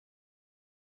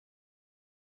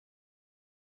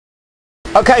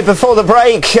Okay, before the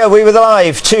break, we were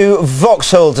live to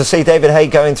Vauxhall to see David Haye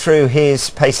going through his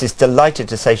paces. Delighted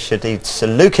to say Shadeed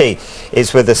Suluki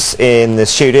is with us in the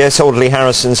studio. It's Audley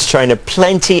Harrison's trainer.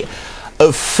 Plenty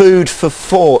of food for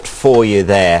thought for you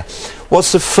there.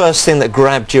 What's the first thing that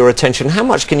grabbed your attention? How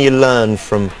much can you learn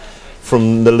from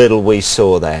the little we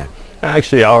saw there?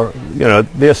 Actually,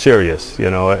 they're serious.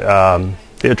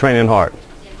 They're training hard,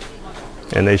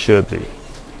 and they should be.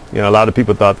 A lot of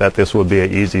people thought that this would be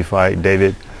an easy fight.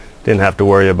 David didn't have to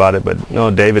worry about it, but no,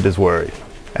 David is worried.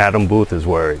 Adam Booth is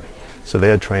worried. So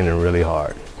they're training really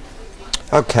hard.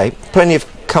 Okay, plenty have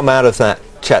come out of that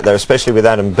chat there, especially with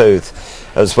Adam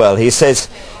Booth as well. He says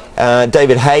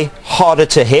David Haye, harder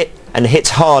to hit and hits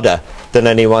harder than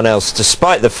anyone else,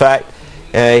 despite the fact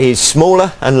he's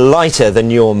smaller and lighter than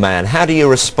your man. How do you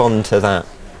respond to that?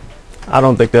 I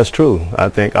don't think that's true. I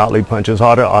think Otley punches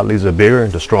harder. Otley's a bigger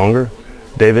and stronger.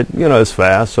 David, is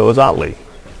fast, so is Otley.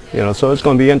 So it's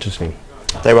going to be interesting.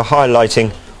 They were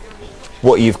highlighting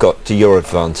what you've got to your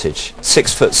advantage.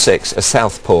 6'6", a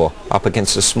southpaw up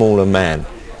against a smaller man.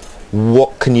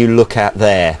 What can you look at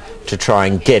there to try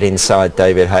and get inside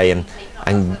David Haye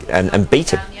and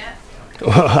beat him?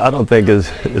 Well, I don't think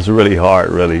it's really hard,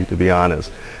 really, to be honest.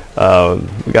 We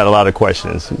got a lot of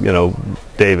questions.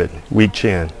 David, weak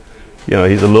chin.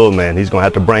 He's a little man. He's going to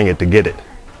have to bring it to get it.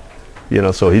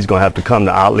 So he's going to have to come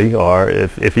to Otley, or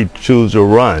if he chooses to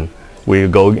run, we'll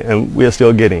go and we'll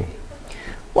still get him.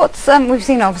 What's we've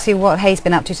seen obviously what Haye's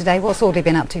been up to today. What's Audley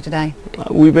been up to today?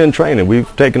 We've been training.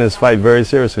 We've taken this fight very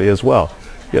seriously as well.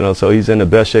 So he's in the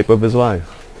best shape of his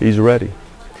life. He's ready.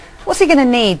 What's he going to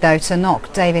need though to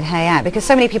knock David Haye out? Because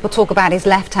so many people talk about his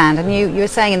left hand, and you were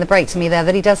saying in the break to me there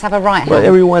that he does have a right hand. Well,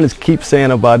 everyone keeps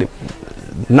saying about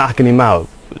knocking him out.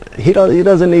 He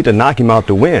doesn't need to knock him out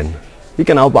to win. He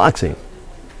can outbox him.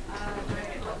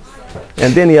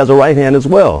 And then he has a right hand as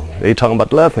well. They're talking about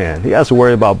the left hand. He has to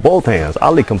worry about both hands.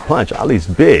 Otley can punch. Otley's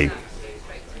big.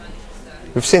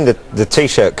 We've seen the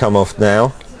T-shirt come off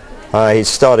now. He's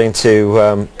starting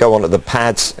to go onto the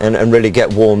pads and really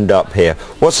get warmed up here.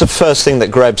 What's the first thing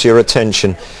that grabs your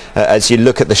attention as you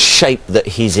look at the shape that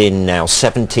he's in now,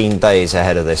 17 days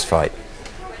ahead of this fight?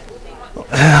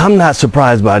 I'm not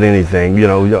surprised by anything.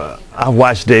 I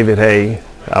watched David Haye.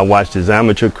 I watched his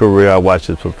amateur career. I watched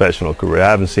his professional career. I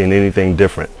haven't seen anything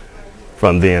different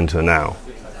from then to now.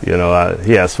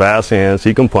 He has fast hands.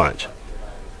 He can punch.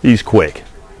 He's quick.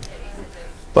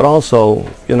 But also,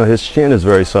 his chin is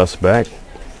very suspect.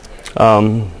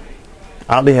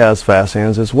 Otley has fast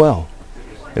hands as well.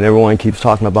 And everyone keeps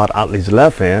talking about Otley's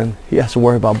left hand. He has to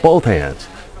worry about both hands.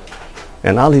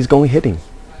 And Otley's going to hit him.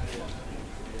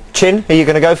 Chin, are you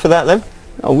going to go for that then?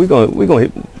 Oh, we're going to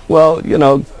hit. Well,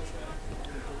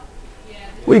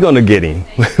 we're going to get him.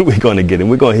 We're going to get him.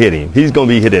 We're going to hit him. He's going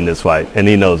to be hit in this fight, and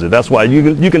he knows it. That's why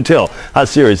you can tell how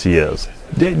serious he is.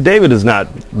 David is not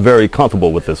very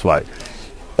comfortable with this fight.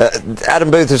 Adam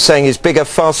Booth is saying he's bigger,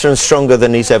 faster, and stronger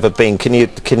than he's ever been. Can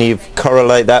you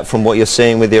correlate that from what you're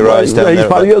seeing with your eyes down there? He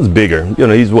probably is bigger.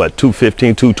 He's what,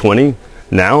 215, 220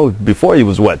 now. Before he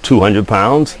was what, 200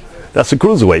 pounds. That's a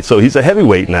cruiserweight. So he's a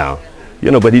heavyweight now.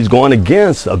 But he's going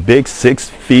against a big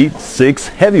 6'6"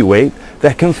 heavyweight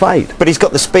that can fight. But he's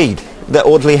got the speed that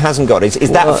Audley hasn't got. Is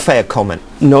that a fair comment?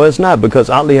 No, it's not,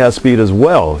 because Otley has speed as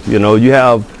well. You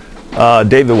have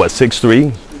David,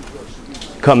 6'3",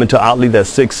 coming to Otley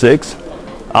that's 6'6".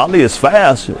 Otley is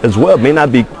fast as well. May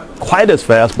not be quite as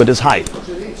fast, but his height.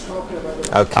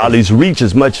 Okay. Otley's reach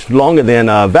is much longer than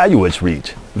Valuich's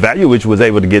reach. Valuich was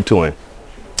able to get to him.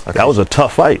 Okay. That was a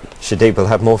tough fight. Shadeed, we'll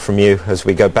have more from you as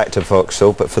we go back to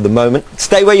Vauxhall, but for the moment,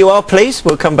 stay where you are, please.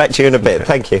 We'll come back to you in a bit.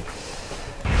 Thank you.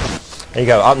 There you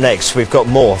go. Up next, we've got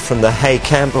more from the Haye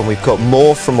camp, and we've got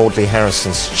more from Audley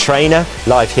Harrison's trainer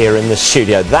live here in the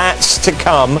studio. That's to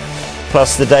come,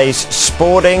 plus the day's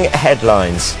sporting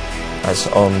headlines. That's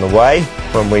on the way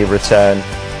when we return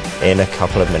in a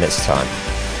couple of minutes' time.